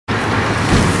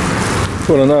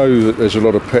Well, I know that there's a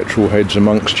lot of petrol heads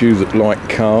amongst you that like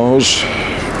cars.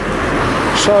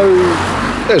 So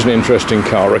there's an interesting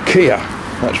car, a Kia.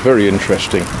 That's very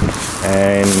interesting.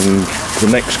 And the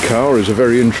next car is a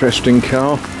very interesting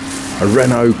car, a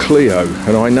Renault Clio.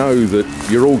 And I know that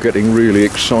you're all getting really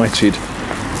excited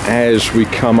as we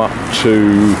come up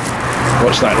to,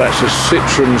 what's that? That's a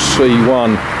Citroen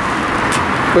C1.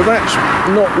 But that's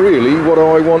not really what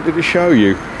I wanted to show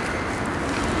you.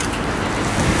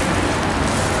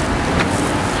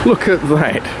 Look at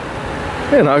that.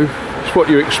 You know, it's what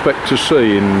you expect to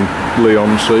see in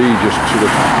Leigh-on-Sea, just sort of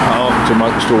parked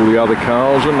amongst all the other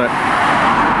cars, isn't it?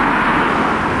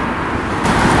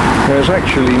 There's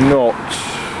actually not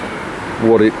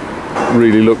what it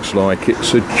really looks like.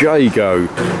 It's a Jago.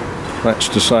 That's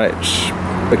to say it's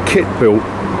a kit-built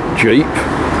Jeep.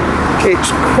 It's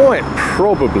quite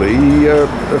probably a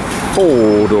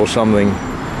Ford or something.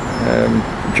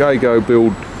 Jago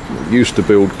used to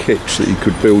build kits that you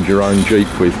could build your own Jeep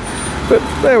with. But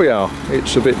there we are.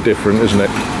 It's a bit different, isn't it?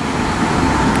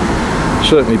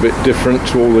 Certainly a bit different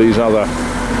to all these other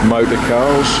motor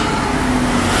cars.